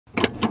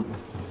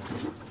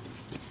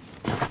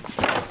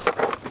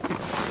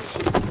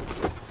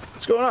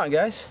What's going on,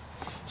 guys?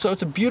 So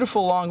it's a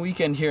beautiful long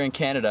weekend here in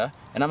Canada,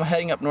 and I'm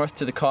heading up north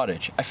to the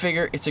cottage. I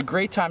figure it's a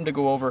great time to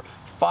go over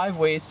 5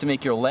 ways to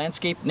make your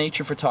landscape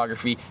nature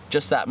photography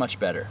just that much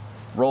better.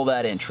 Roll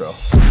that intro.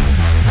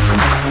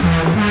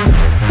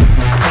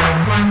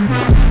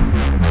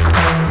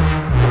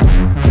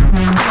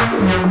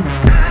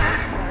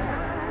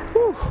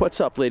 What's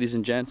up, ladies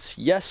and gents?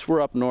 Yes, we're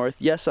up north.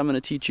 Yes, I'm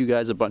gonna teach you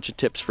guys a bunch of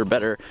tips for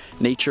better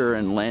nature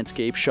and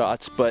landscape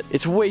shots, but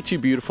it's way too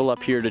beautiful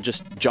up here to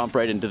just jump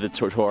right into the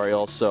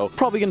tutorial. So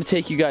probably gonna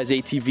take you guys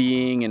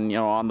ATVing and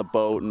on the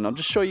boat, and I'll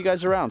just show you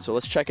guys around. So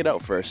let's check it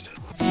out first.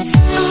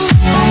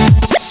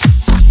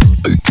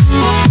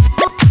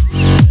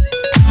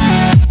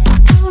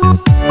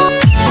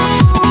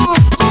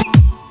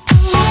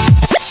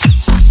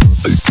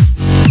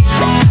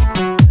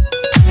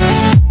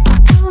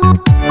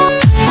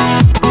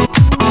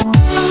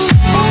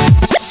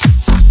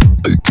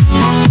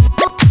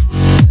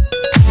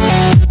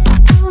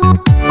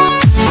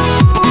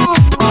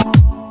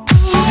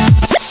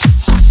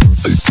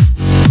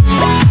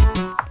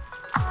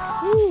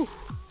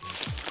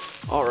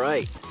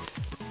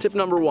 Tip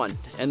number 1,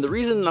 and the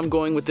reason I'm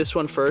going with this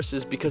one first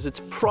is because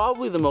it's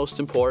probably the most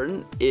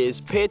important,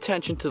 is pay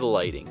attention to the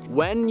lighting.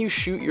 When you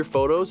shoot your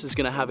photos is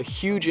gonna have a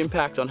huge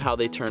impact on how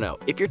they turn out.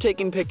 If you're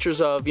taking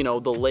pictures of,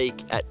 the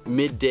lake at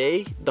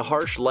midday, the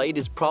harsh light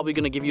is probably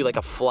gonna give you like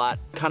a flat,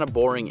 kind of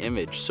boring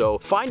image. So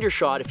find your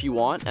shot if you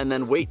want, and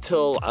then wait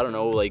till, I don't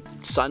know, like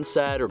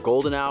sunset or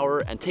golden hour,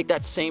 and take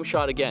that same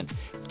shot again.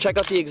 Check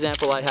out the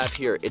example I have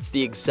here. It's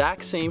the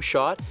exact same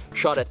shot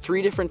at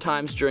 3 different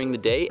times during the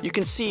day. You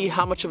can see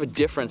how much of a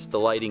difference the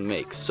lighting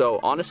makes. So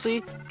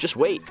honestly, just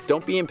wait.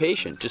 Don't be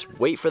impatient. Just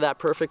wait for that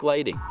perfect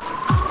lighting.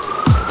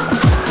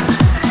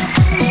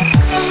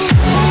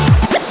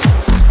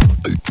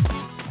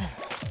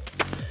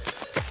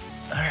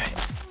 All right.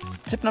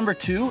 Tip number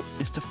 2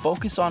 is to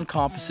focus on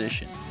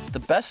composition.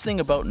 The best thing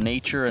about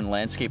nature and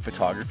landscape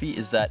photography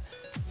is that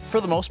for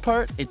the most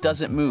part, it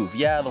doesn't move.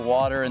 Yeah, the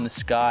water and the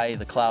sky,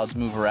 the clouds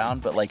move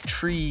around, but like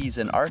trees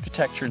and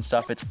architecture and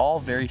stuff, it's all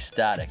very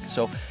static.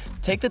 So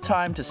take the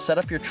time to set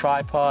up your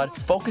tripod,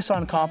 focus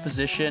on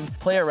composition,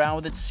 play around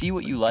with it, see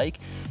what you like,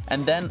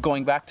 and then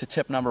going back to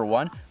tip number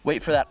 1,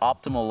 wait for that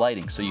optimal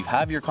lighting. So you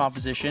have your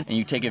composition and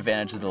you take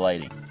advantage of the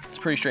lighting. It's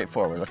pretty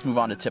straightforward. Let's move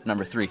on to tip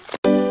number 3.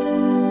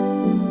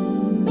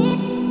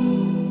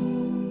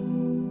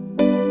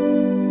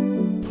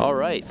 All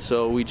right,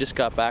 so we just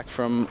got back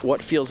from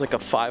what feels like a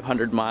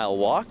 500-mile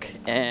walk,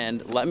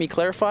 and let me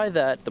clarify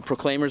that the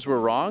proclaimers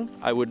were wrong.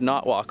 I would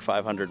not walk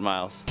 500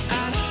 miles.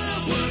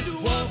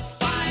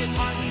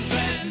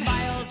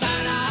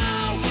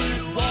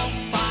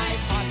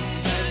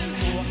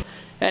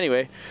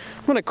 Anyway,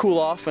 I'm gonna cool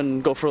off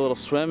and go for a little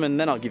swim, and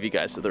then I'll give you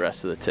guys the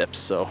rest of the tips,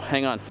 so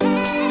hang on.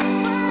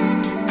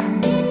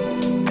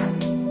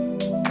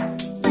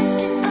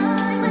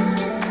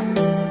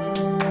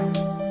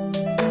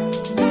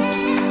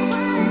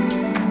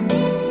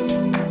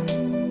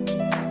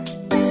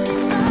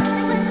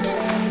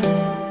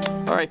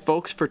 Alright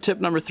folks, for tip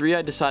number 3,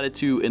 I decided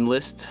to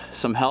enlist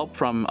some help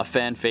from a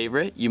fan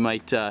favorite. You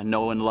might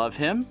know and love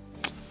him.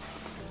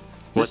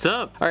 What's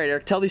up? Alright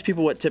Eric, tell these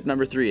people what tip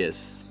number 3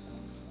 is.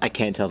 I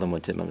can't tell them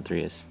what tip number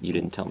 3 is. You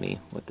didn't tell me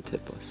what the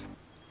tip was.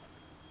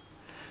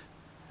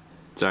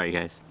 Sorry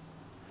guys.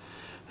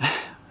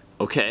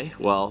 Okay,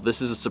 well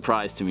this is a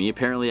surprise to me.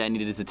 Apparently I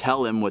needed to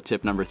tell him what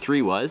tip number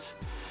 3 was.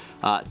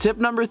 Tip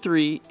number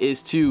 3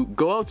 is to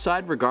go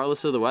outside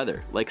regardless of the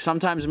weather. Like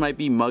sometimes it might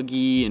be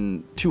muggy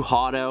and too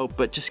hot out,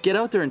 but just get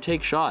out there and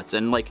take shots.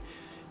 And like,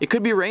 it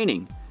could be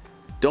raining.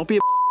 Don't be a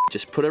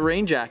just put a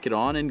rain jacket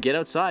on and get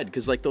outside,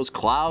 because like those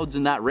clouds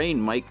and that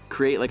rain might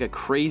create like a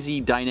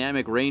crazy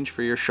dynamic range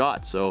for your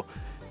shot. So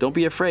don't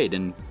be afraid,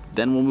 and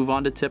then we'll move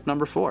on to tip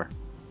number 4.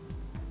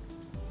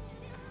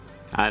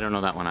 I don't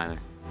know that one either.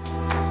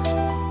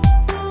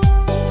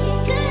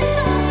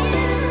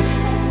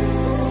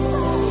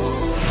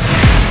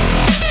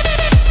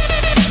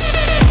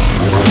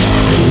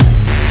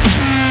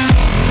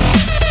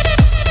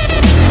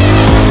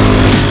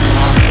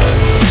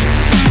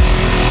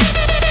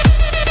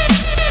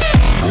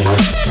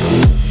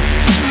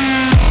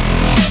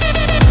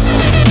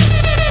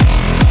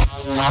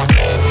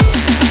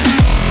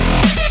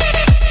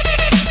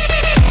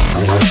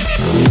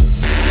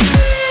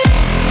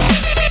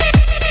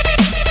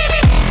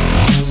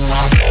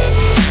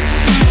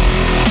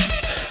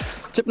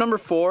 Tip number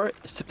 4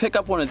 is to pick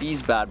up one of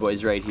these bad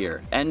boys right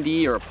here,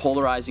 ND or a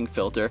polarizing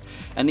filter,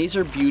 and these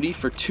are beauty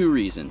for 2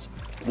 reasons.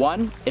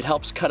 1, it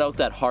helps cut out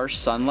that harsh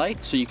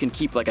sunlight so you can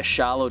keep like a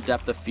shallow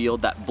depth of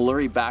field, that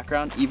blurry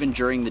background even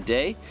during the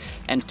day.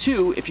 And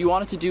 2, if you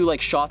wanted to do like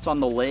shots on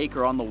the lake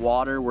or on the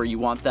water where you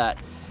want that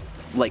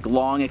like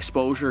long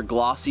exposure,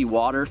 glossy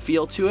water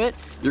feel to it,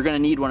 you're gonna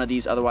need one of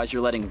these, otherwise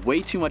you're letting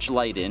way too much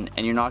light in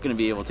and you're not gonna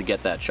be able to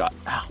get that shot.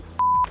 Ow,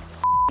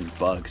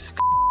 bugs,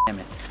 damn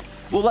it.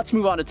 Well, let's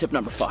move on to tip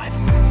number 5.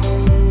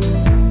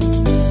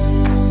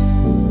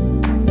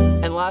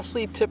 And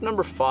lastly, tip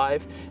number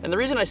 5, and the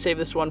reason I save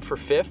this one for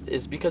 5th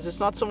is because it's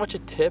not so much a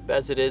tip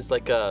as it is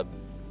like a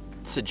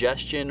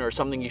suggestion or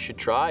something you should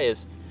try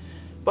is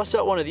bust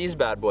out one of these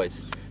bad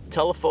boys.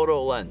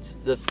 Telephoto lens.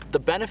 The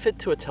benefit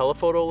to a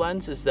telephoto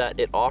lens is that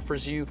it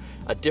offers you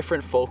a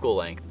different focal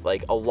length.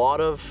 Like a lot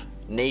of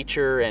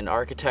nature and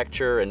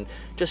architecture and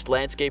just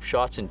landscape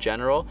shots in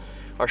general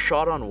are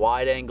shot on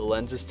wide angle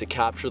lenses to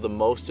capture the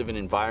most of an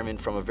environment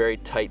from a very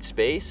tight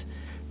space.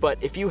 But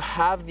if you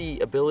have the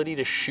ability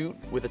to shoot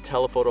with a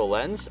telephoto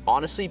lens,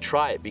 honestly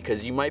try it,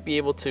 because you might be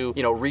able to,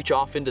 you know, reach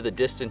off into the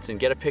distance and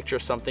get a picture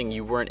of something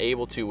you weren't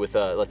able to with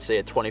a, let's say,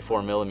 a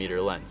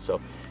 24mm lens.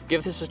 So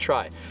give this a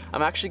try.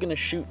 I'm actually gonna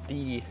shoot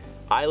the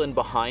island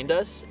behind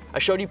us. I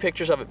showed you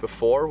pictures of it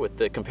before with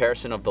the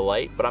comparison of the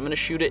light, but I'm gonna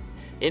shoot it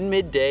in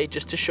midday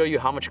just to show you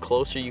how much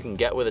closer you can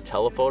get with a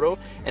telephoto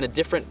and a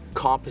different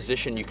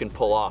composition you can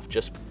pull off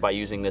just by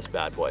using this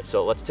bad boy.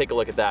 So let's take a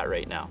look at that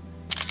right now.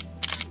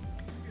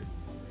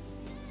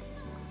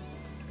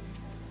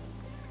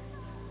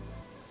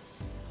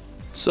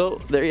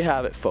 So there you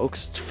have it,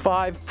 folks. It's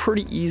 5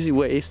 pretty easy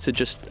ways to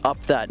just up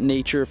that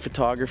nature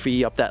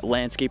photography, up that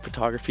landscape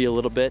photography a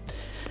little bit.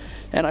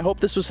 And I hope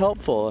this was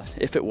helpful.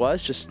 If it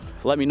was, just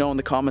let me know in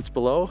the comments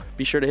below.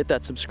 Be sure to hit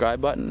that subscribe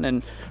button,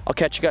 and I'll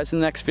catch you guys in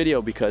the next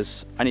video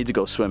because I need to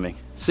go swimming.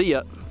 See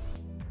ya.